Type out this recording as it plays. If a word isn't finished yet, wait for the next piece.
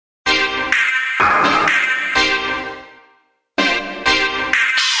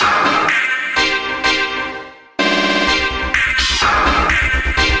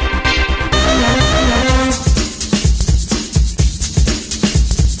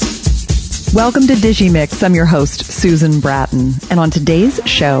Welcome to Dishy Mix. I'm your host, Susan Bratton. And on today's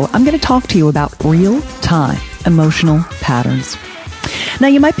show, I'm going to talk to you about real-time emotional patterns. Now,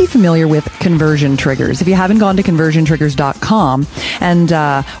 you might be familiar with conversion triggers. If you haven't gone to conversiontriggers.com and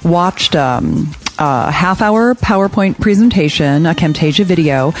watched a half-hour PowerPoint presentation, a Camtasia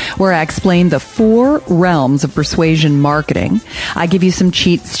video, where I explain the 4 realms of persuasion marketing. I give you some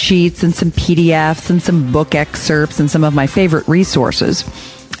cheat sheets and some PDFs and some book excerpts and some of my favorite resources.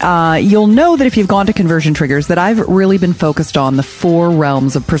 You'll know that if you've gone to Conversion Triggers that I've really been focused on the 4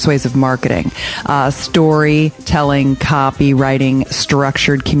 realms of persuasive marketing. Storytelling, copywriting,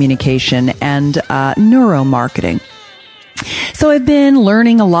 structured communication, and neuromarketing. So I've been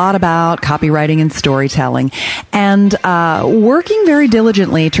learning a lot about copywriting and storytelling and working very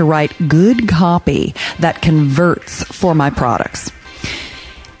diligently to write good copy that converts for my products.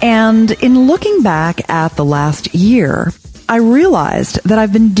 And in looking back at the last year, I realized that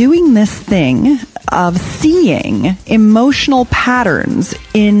I've been doing this thing of seeing emotional patterns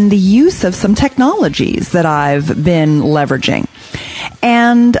in the use of some technologies that I've been leveraging.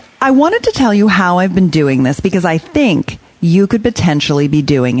 And I wanted to tell you how I've been doing this because I think you could potentially be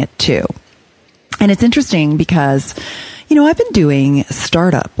doing it too. And it's interesting because, you know, I've been doing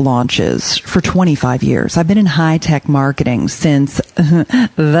startup launches for 25 years. I've been in high-tech marketing since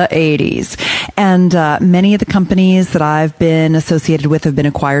the 80s. And many of the companies that I've been associated with have been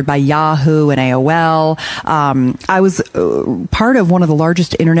acquired by Yahoo and AOL. I was part of one of the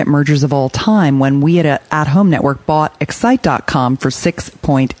largest internet mergers of all time when we at Home Network bought Excite.com for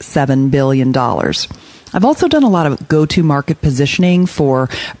 $6.7 billion. I've also done a lot of go-to-market positioning for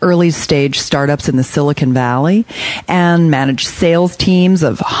early-stage startups in the Silicon Valley and managed sales teams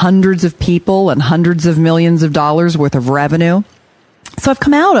of hundreds of people and hundreds of millions of dollars worth of revenue. So I've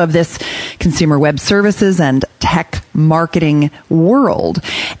come out of this consumer web services and tech marketing world.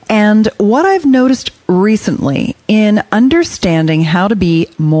 And what I've noticed recently in understanding how to be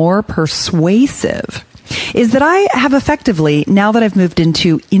more persuasive is that I have effectively, now that I've moved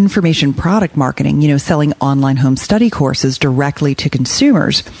into information product marketing, you know, selling online home study courses directly to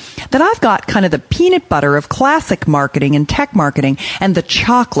consumers, that I've got kind of the peanut butter of classic marketing and tech marketing and the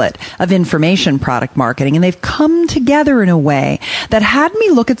chocolate of information product marketing. And they've come together in a way that had me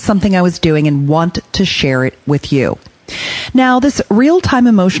look at something I was doing and want to share it with you. Now, this real-time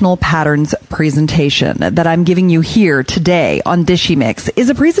emotional patterns presentation that I'm giving you here today on Dishy Mix is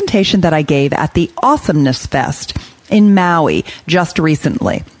a presentation that I gave at the Awesomeness Fest in Maui just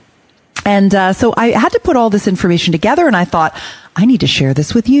recently. And so I had to put all this information together, and I thought, I need to share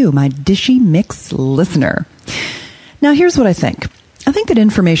this with you, my Dishy Mix listener. Now, here's what I think. I think that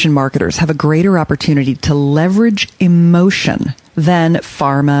information marketers have a greater opportunity to leverage emotion than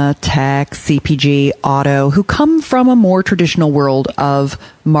pharma, tech, CPG, auto, who come from a more traditional world of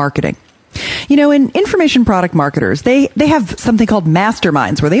marketing. You know, in information product marketers, they have something called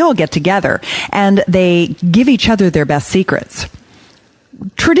masterminds where they all get together and they give each other their best secrets.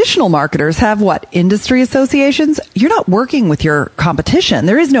 Traditional marketers have what? Industry associations? You're not working with your competition.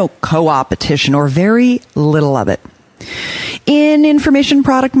 There is no co-opetition or very little of it. In information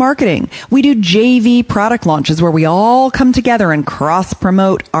product marketing, we do JV product launches where we all come together and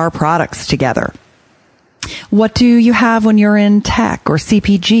cross-promote our products together. What do you have when you're in tech or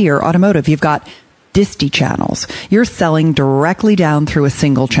CPG or automotive? You've got disty channels. You're selling directly down through a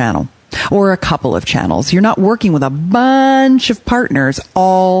single channel or a couple of channels. You're not working with a bunch of partners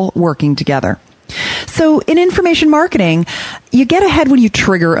all working together. So in information marketing, you get ahead when you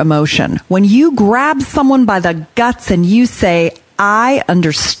trigger emotion. When you grab someone by the guts and you say, I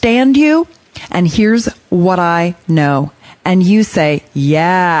understand you, and here's what I know. And you say,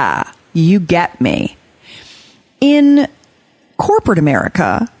 yeah, you get me. In corporate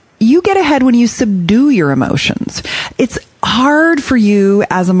America, you get ahead when you subdue your emotions. It's hard for you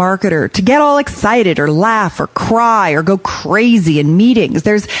as a marketer to get all excited or laugh or cry or go crazy in meetings.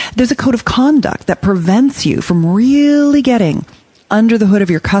 There's a code of conduct that prevents you from really getting under the hood of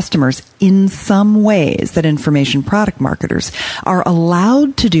your customers in some ways that information product marketers are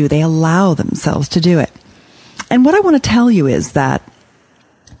allowed to do. They allow themselves to do it. And what I want to tell you is that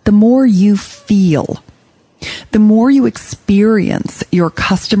the more you feel, the more you experience your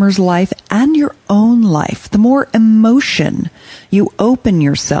customer's life and your own life, the more emotion you open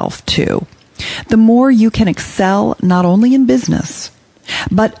yourself to, the more you can excel not only in business,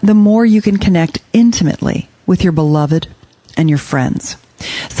 but the more you can connect intimately with your beloved and your friends.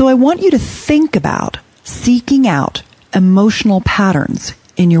 So I want you to think about seeking out emotional patterns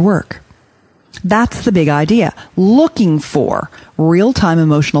in your work. That's the big idea. Looking for real-time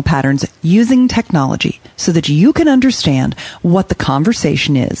emotional patterns using technology so that you can understand what the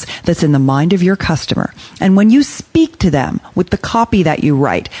conversation is that's in the mind of your customer. And when you speak to them with the copy that you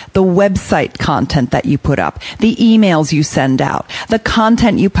write, the website content that you put up, the emails you send out, the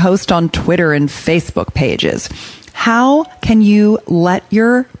content you post on Twitter and Facebook pages, how can you let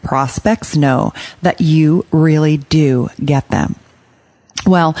your prospects know that you really do get them?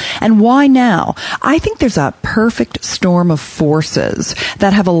 Well, and why now? I think there's a perfect storm of forces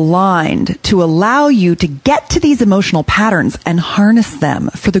that have aligned to allow you to get to these emotional patterns and harness them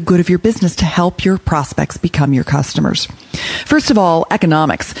for the good of your business to help your prospects become your customers. First of all,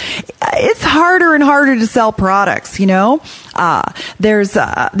 economics. It's harder and harder to sell products, you know?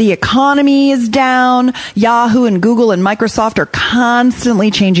 The economy is down. Yahoo and Google and Microsoft are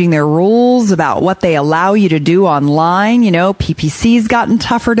constantly changing their rules about what they allow you to do online. You know, PPC's gotten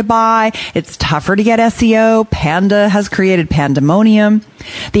tougher to buy. It's tougher to get SEO. Panda has created pandemonium.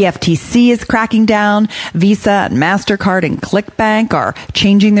 The FTC is cracking down. Visa and MasterCard and ClickBank are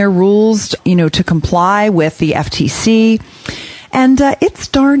changing their rules, to comply with the FTC. And it's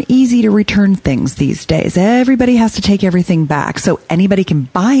darn easy to return things these days. Everybody has to take everything back, so anybody can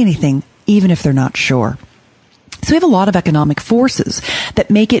buy anything, even if they're not sure. So we have a lot of economic forces that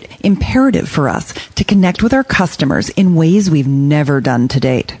make it imperative for us to connect with our customers in ways we've never done to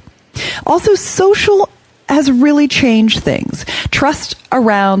date. Also, social has really changed things. Trust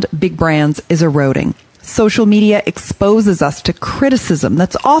around big brands is eroding. Social media exposes us to criticism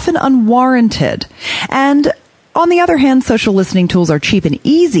that's often unwarranted. And on the other hand, social listening tools are cheap and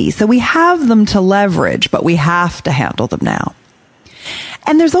easy, so we have them to leverage, but we have to handle them now.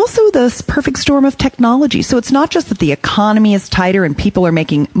 And there's also this perfect storm of technology. So it's not just that the economy is tighter and people are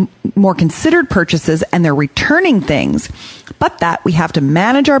making more considered purchases and they're returning things, but that we have to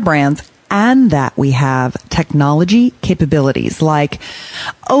manage our brands and that we have technology capabilities like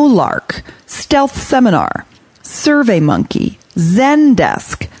Olark, Stealth Seminar, SurveyMonkey,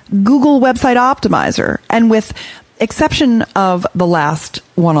 Zendesk, Google Website Optimizer, and with exception of the last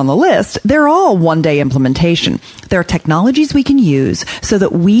one on the list, they're all one-day implementation. There are technologies we can use so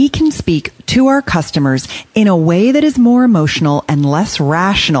that we can speak to our customers in a way that is more emotional and less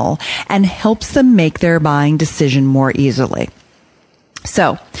rational and helps them make their buying decision more easily.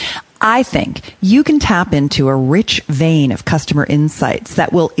 So, I think you can tap into a rich vein of customer insights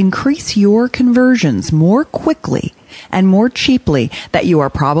that will increase your conversions more quickly and more cheaply that you are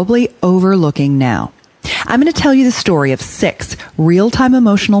probably overlooking now. I'm going to tell you the story of 6 real-time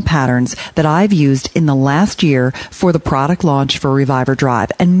emotional patterns that I've used in the last year for the product launch for Reviver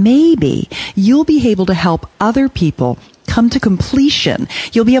Drive. And maybe you'll be able to help other people come to completion.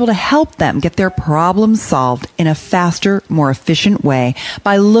 You'll be able to help them get their problems solved in a faster, more efficient way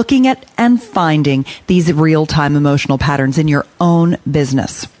by looking at and finding these real-time emotional patterns in your own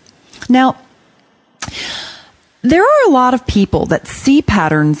business. Now, there are a lot of people that see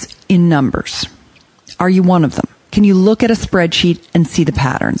patterns in numbers. Are you one of them? Can you look at a spreadsheet and see the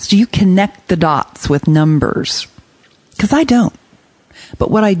patterns? Do you connect the dots with numbers? Because I don't.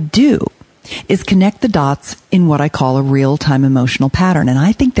 But what I do is connect the dots in what I call a real-time emotional pattern. And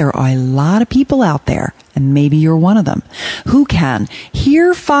I think there are a lot of people out there, and maybe you're one of them, who can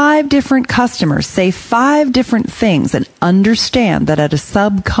hear 5 different customers say 5 different things and understand that at a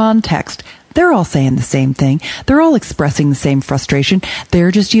subcontext, they're all saying the same thing. They're all expressing the same frustration.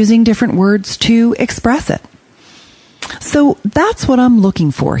 They're just using different words to express it. So that's what I'm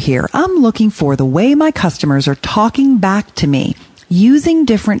looking for here. I'm looking for the way my customers are talking back to me using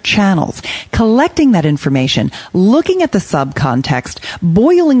different channels, collecting that information, looking at the subcontext,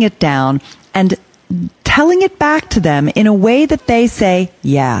 boiling it down, and telling it back to them in a way that they say,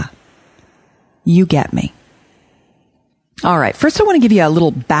 yeah, you get me. All right, first I want to give you a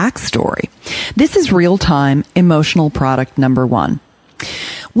little backstory. This is real-time emotional product number 1.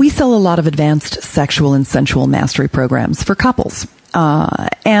 We sell a lot of advanced sexual and sensual mastery programs for couples.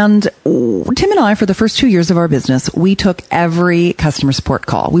 And Tim and I, for the first 2 years of our business, we took every customer support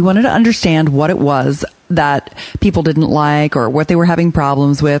call. We wanted to understand what it was that people didn't like or what they were having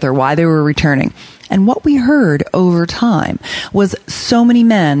problems with or why they were returning. And what we heard over time was so many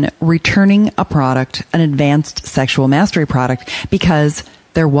men returning a product, an advanced sexual mastery product, because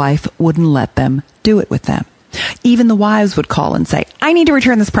their wife wouldn't let them do it with them. Even the wives would call and say, I need to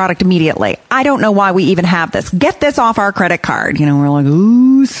return this product immediately. I don't know why we even have this. Get this off our credit card. We're like,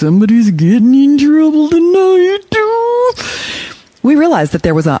 ooh, somebody's getting in trouble tonight. We realized that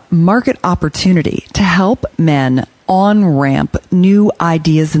there was a market opportunity to help men on-ramp new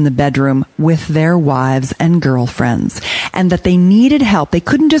ideas in the bedroom with their wives and girlfriends, and that they needed help. They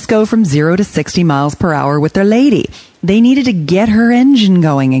couldn't just go from 0 to 60 miles per hour with their lady. They needed to get her engine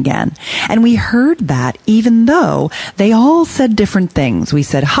going again. And we heard that even though they all said different things. We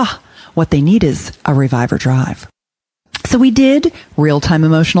said, what they need is a reviver drive. So we did real-time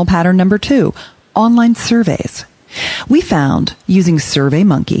emotional pattern number 2, online surveys. We found, using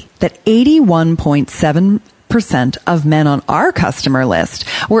SurveyMonkey, that 81.7% of men on our customer list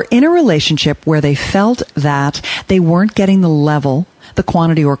were in a relationship where they felt that they weren't getting the level, the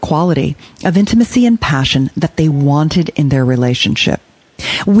quantity or quality of intimacy and passion that they wanted in their relationship.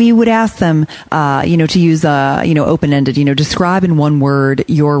 We would ask them, to use, open-ended, describe in one word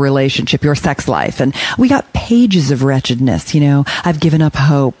your relationship, your sex life. And we got pages of wretchedness, I've given up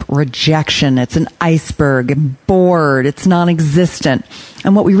hope, rejection, it's an iceberg, bored, it's non-existent.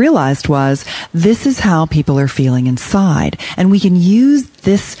 And what we realized was this is how people are feeling inside. And we can use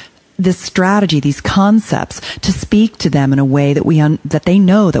this strategy, these concepts, to speak to them in a way that that they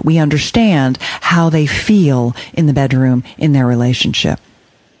know that we understand how they feel in the bedroom, in their relationship.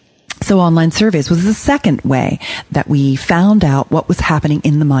 So online surveys was the second way that we found out what was happening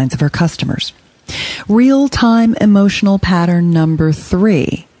in the minds of our customers. Real-time emotional pattern number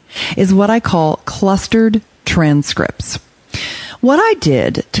 3 is what I call clustered transcripts. What I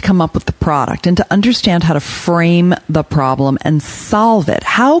did to come up with the product and to understand how to frame the problem and solve it,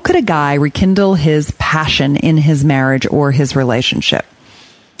 how could a guy rekindle his passion in his marriage or his relationship?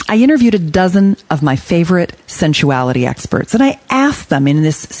 I interviewed a dozen of my favorite sensuality experts, and I asked them in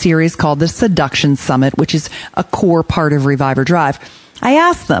this series called the Seduction Summit, which is a core part of Reviver Drive. I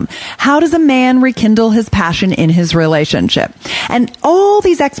asked them, how does a man rekindle his passion in his relationship? And all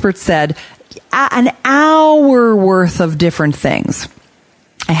these experts said an hour worth of different things.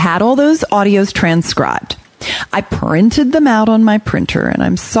 I had all those audios transcribed. I printed them out on my printer, and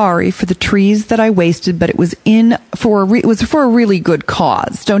I'm sorry for the trees that I wasted, but it was for a really good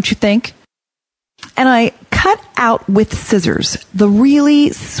cause, don't you think? And I cut out with scissors the really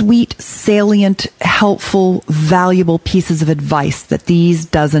sweet, salient, helpful, valuable pieces of advice that these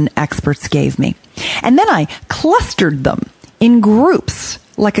dozen experts gave me. And then I clustered them in groups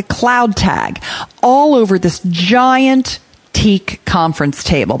like a cloud tag all over this giant teak conference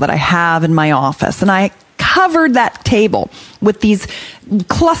table that I have in my office. And I covered that table with these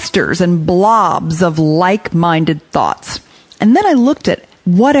clusters and blobs of like-minded thoughts. And then I looked at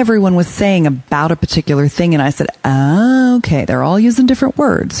what everyone was saying about a particular thing, and I said, okay, they're all using different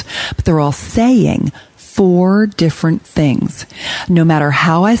words, but they're all saying 4 different things. No matter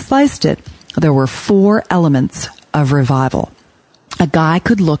how I sliced it, there were 4 elements of revival. A guy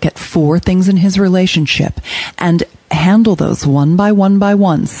could look at 4 things in his relationship and handle those one by one by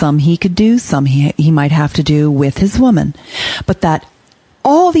one. Some he could do, some he might have to do with his woman. But that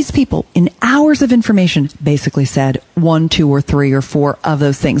all these people in hours of information basically said 1, 2, or 3 or 4 of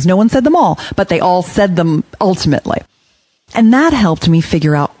those things. No one said them all, but they all said them ultimately. And that helped me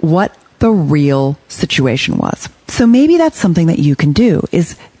figure out what the real situation was. So maybe that's something that you can do,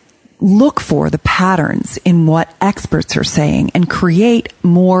 is look for the patterns in what experts are saying and create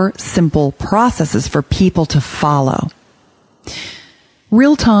more simple processes for people to follow.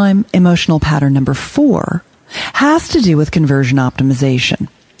 Real-time emotional pattern number 4 has to do with conversion optimization.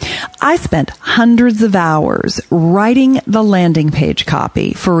 I spent hundreds of hours writing the landing page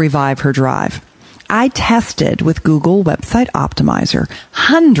copy for Revive Her Drive. I tested with Google Website Optimizer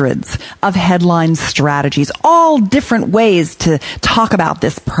hundreds of headline strategies, all different ways to talk about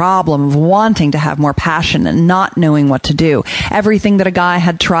this problem of wanting to have more passion and not knowing what to do. Everything that a guy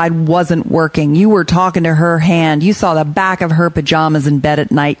had tried wasn't working. You were talking to her hand. You saw the back of her pajamas in bed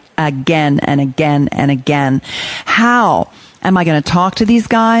at night again and again and again. How am I going to talk to these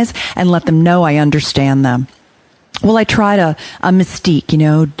guys and let them know I understand them? Well, I tried a mystique,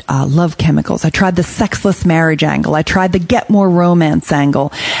 love chemicals. I tried the sexless marriage angle. I tried the get more romance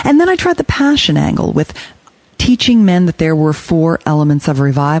angle. And then I tried the passion angle with teaching men that there were 4 elements of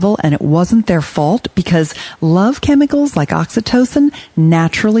revival, and it wasn't their fault because love chemicals like oxytocin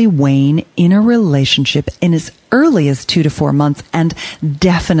naturally wane in a relationship in as early as 2 to 4 months and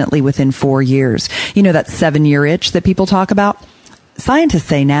definitely within 4 years. You know, that 7-year itch that people talk about? Scientists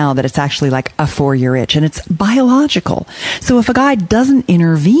say now that it's actually like a 4-year itch, and it's biological. So if a guy doesn't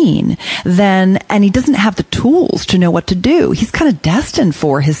intervene, and he doesn't have the tools to know what to do, he's kind of destined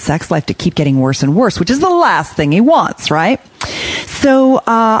for his sex life to keep getting worse and worse, which is the last thing he wants, right? So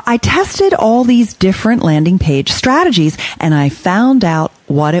I tested all these different landing page strategies, and I found out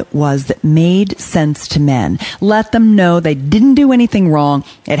what it was that made sense to men. Let them know they didn't do anything wrong.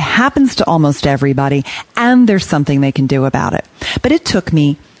 It happens to almost everybody, and there's something they can do about it. But it took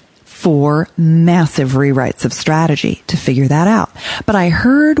me 4 massive rewrites of strategy to figure that out. But I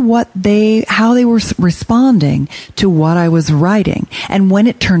heard how they were responding to what I was writing, and when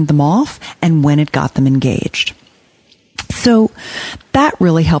it turned them off and when it got them engaged. So that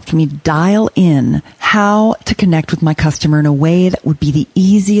really helped me dial in how to connect with my customer in a way that would be the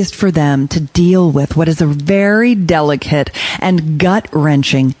easiest for them to deal with what is a very delicate and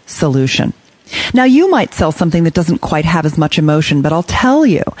gut-wrenching solution. Now, you might sell something that doesn't quite have as much emotion, but I'll tell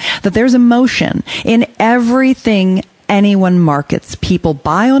you that there's emotion in everything anyone markets. People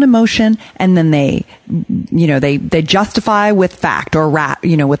buy on emotion, and then they justify with fact or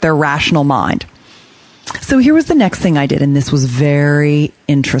with their rational mind. So here was the next thing I did, and this was very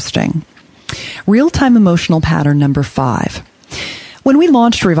interesting. Real-time emotional pattern number 5. When we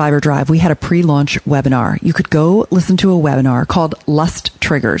launched Reviver Drive, we had a pre-launch webinar. You could go listen to a webinar called Lust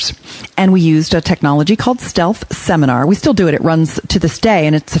Triggers. And we used a technology called Stealth Seminar. We still do it. It runs to this day,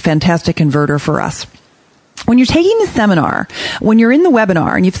 and it's a fantastic converter for us. When you're taking the seminar, when you're in the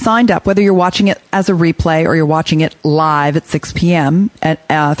webinar and you've signed up, whether you're watching it as a replay or you're watching it live at 6 p.m.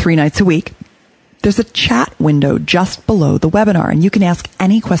 at 3 nights a week, there's a chat window just below the webinar, and you can ask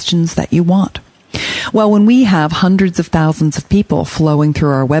any questions that you want. Well, when we have hundreds of thousands of people flowing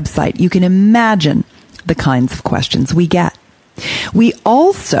through our website, you can imagine the kinds of questions we get. We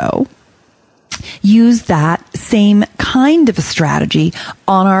also use that same kind of a strategy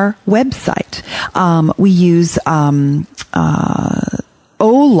on our website. We use OLARC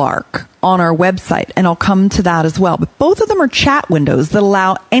on our website, and I'll come to that as well. But both of them are chat windows that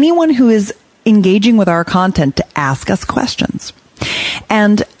allow anyone who is engaging with our content to ask us questions.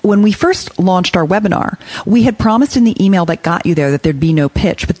 And when we first launched our webinar, we had promised in the email that got you there that there'd be no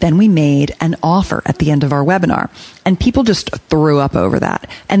pitch, but then we made an offer at the end of our webinar, and people just threw up over that.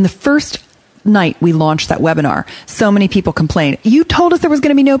 And the first night we launched that webinar, so many people complained, you told us there was going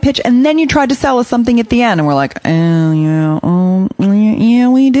to be no pitch, and then you tried to sell us something at the end. And we're like, yeah,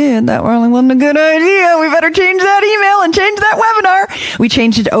 we did. That really wasn't a good idea. We better change that email and change that webinar. We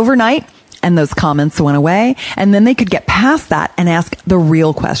changed it overnight, and those comments went away, and then they could get past that and ask the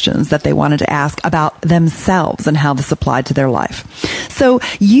real questions that they wanted to ask about themselves and how this applied to their life. So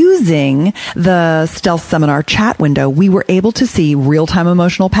using the Stealth Seminar chat window, we were able to see real-time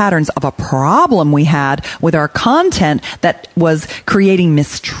emotional patterns of a problem we had with our content that was creating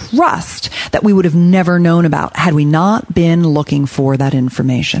mistrust that we would have never known about had we not been looking for that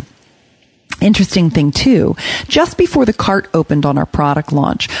information. Interesting thing too, just before the cart opened on our product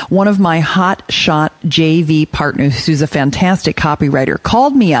launch, one of my hotshot JV partners, who's a fantastic copywriter,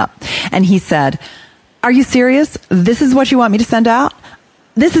 called me up and he said, "Are you serious? This is what you want me to send out?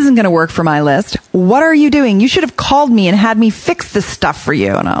 This isn't going to work for my list. What are you doing? You should have called me and had me fix this stuff for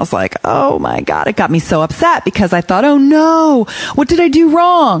you." And I was like, oh my God, it got me so upset because I thought, oh no, what did I do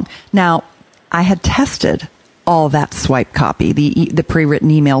wrong? Now, I had tested all that swipe copy, the pre-written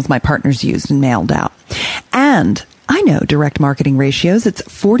emails my partners used and mailed out. And I know direct marketing ratios. It's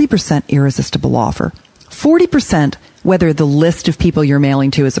 40% irresistible offer, 40% whether the list of people you're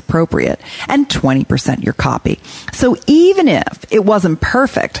mailing to is appropriate, and 20% your copy. So even if it wasn't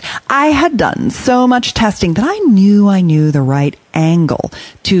perfect, I had done so much testing that I knew the right angle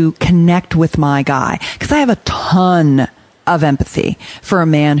to connect with my guy, because I have a ton of empathy for a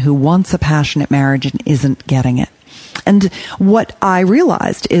man who wants a passionate marriage and isn't getting it. And what I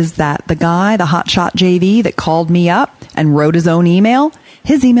realized is that the guy, the hotshot JV that called me up and wrote his own email,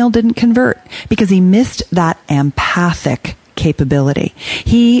 his email didn't convert because he missed that empathic capability.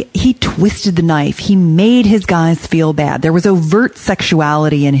 He twisted the knife. He made his guys feel bad. There was overt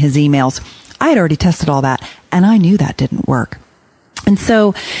sexuality in his emails. I had already tested all that, and I knew that didn't work. And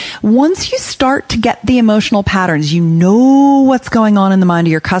so once you start to get the emotional patterns, you know what's going on in the mind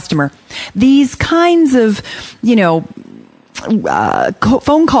of your customer. These kinds of,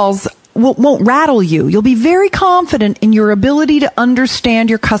 phone calls won't rattle you. You'll be very confident in your ability to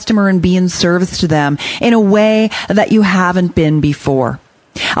understand your customer and be in service to them in a way that you haven't been before.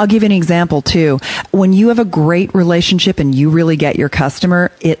 I'll give you an example too. When you have a great relationship and you really get your customer,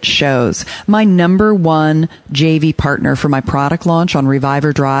 it shows. My number one JV partner for my product launch on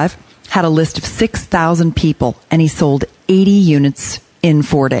Reviver Drive had a list of 6,000 people, and he sold 80 units in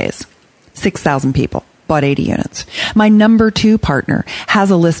 4 days. 6,000 people bought 80 units. My number two partner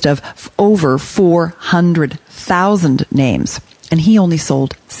has a list of over 400,000 names, and he only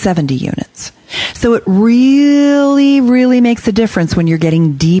sold 70 units. So it really, really makes a difference when you're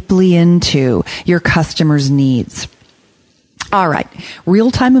getting deeply into your customer's needs. All right.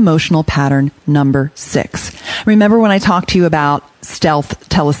 Real-time emotional pattern number 6. Remember when I talked to you about Stealth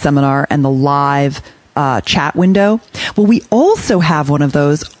Teleseminar and the live chat window? Well, we also have one of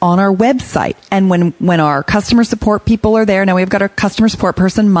those on our website. And when our customer support people are there, now we've got our customer support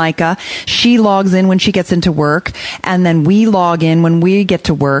person, Micah. She logs in when she gets into work, and then we log in when we get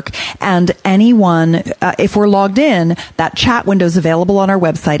to work. And anyone, if we're logged in, that chat window is available on our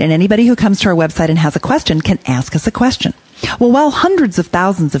website, and anybody who comes to our website and has a question can ask us a question. Well, while hundreds of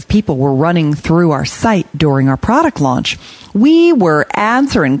thousands of people were running through our site during our product launch, we were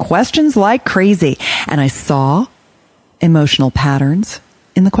answering questions like crazy. And I saw emotional patterns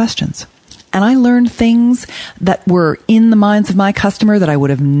in the questions. And I learned things that were in the minds of my customer that I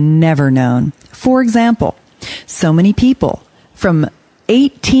would have never known. For example, so many people from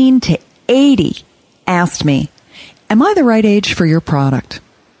 18 to 80 asked me, "Am I the right age for your product?"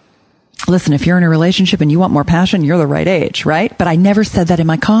 Listen, if you're in a relationship and you want more passion, you're the right age, right? But I never said that in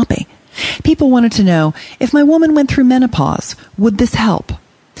my copy. People wanted to know, if my woman went through menopause, would this help?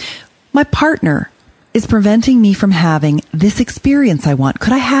 My partner is preventing me from having this experience I want.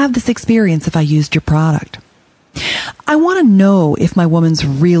 Could I have this experience if I used your product? I want to know if my woman's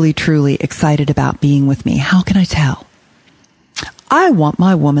really, truly excited about being with me. How can I tell? I want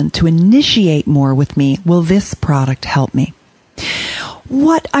my woman to initiate more with me. Will this product help me?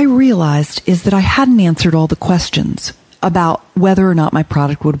 What I realized is that I hadn't answered all the questions about whether or not my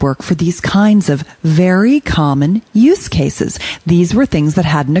product would work for these kinds of very common use cases. These were things that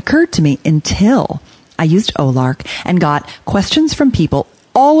hadn't occurred to me until I used Olark and got questions from people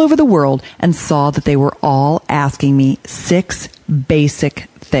all over the world and saw that they were all asking me 6 basic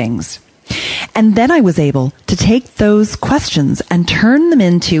things. And then I was able to take those questions and turn them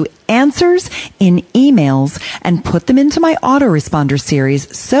into answers in emails and put them into my autoresponder series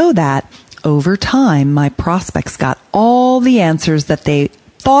so that over time my prospects got all the answers that they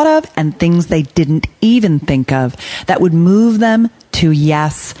thought of and things they didn't even think of that would move them to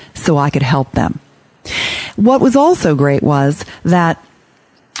yes so I could help them. What was also great was that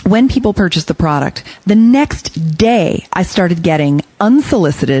when people purchased the product, the next day I started getting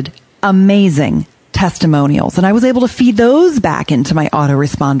unsolicited amazing testimonials. And I was able to feed those back into my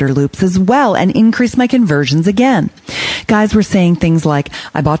autoresponder loops as well and increase my conversions again. Guys were saying things like,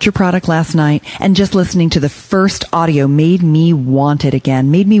 I bought your product last night and just listening to the first audio made me want it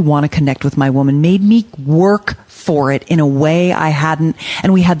again, made me want to connect with my woman, made me work for it in a way I hadn't.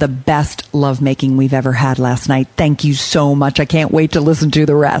 And we had the best lovemaking we've ever had last night. Thank you so much. I can't wait to listen to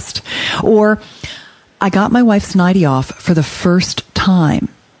the rest. Or I got my wife's nightie off for the first time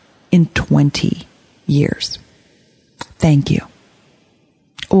in 20 years. Thank you.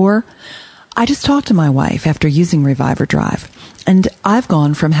 Or I just talked to my wife after using Reviver Drive, and I've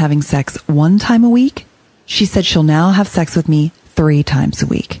gone from having sex 1 time a week. She said she'll now have sex with me 3 times a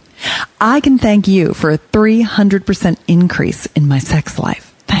week. I can thank you for a 300% increase in my sex life.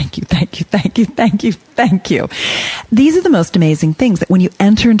 Thank you, thank you, thank you, thank you, thank you. These are the most amazing things that when you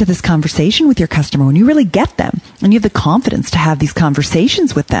enter into this conversation with your customer, when you really get them and you have the confidence to have these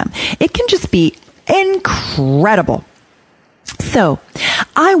conversations with them, it can just be incredible. So,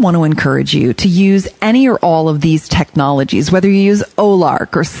 I want to encourage you to use any or all of these technologies, whether you use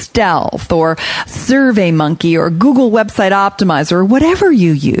Olark or Stealth or SurveyMonkey or Google Website Optimizer or whatever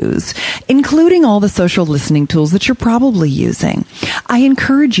you use, including all the social listening tools that you're probably using. I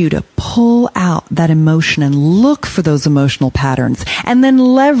encourage you to pull out that emotion and look for those emotional patterns and then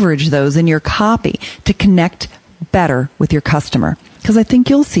leverage those in your copy to connect better with your customer, because I think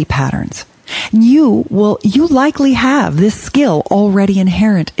you'll see patterns. You likely have this skill already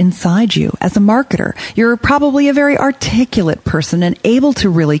inherent inside you as a marketer. You're probably a very articulate person and able to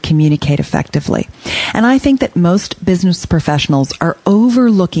really communicate effectively. And I think that most business professionals are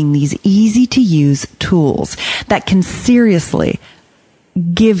overlooking these easy to use tools that can seriously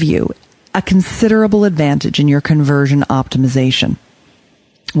give you a considerable advantage in your conversion optimization.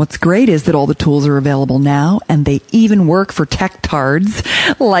 What's great is that all the tools are available now, and they even work for tech-tards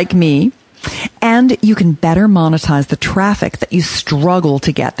like me. And you can better monetize the traffic that you struggle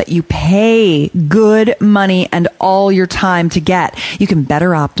to get, that you pay good money and all your time to get. You can better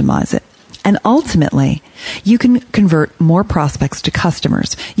optimize it. And ultimately, you can convert more prospects to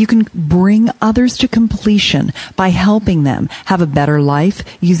customers. You can bring others to completion by helping them have a better life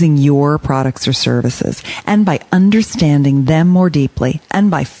using your products or services. And by understanding them more deeply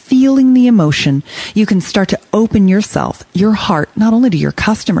and by feeling the emotion, you can start to open yourself, your heart, not only to your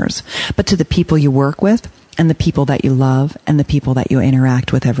customers, but to the people you work with and the people that you love and the people that you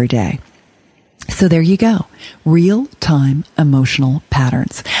interact with every day. So there you go. Real-time emotional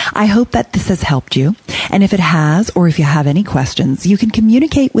patterns. I hope that this has helped you. And if it has, or if you have any questions, you can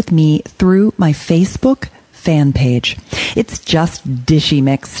communicate with me through my Facebook fan page. It's just Dishy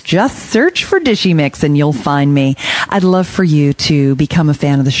Mix. Just search for Dishy Mix and you'll find me. I'd love for you to become a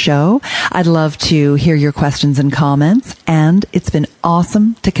fan of the show. I'd love to hear your questions and comments. And it's been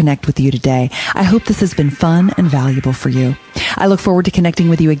awesome to connect with you today. I hope this has been fun and valuable for you. I look forward to connecting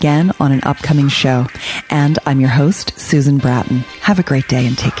with you again on an upcoming show. And I'm your host, Susan Bratton. Have a great day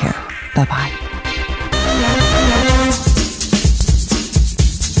and take care. Bye-bye.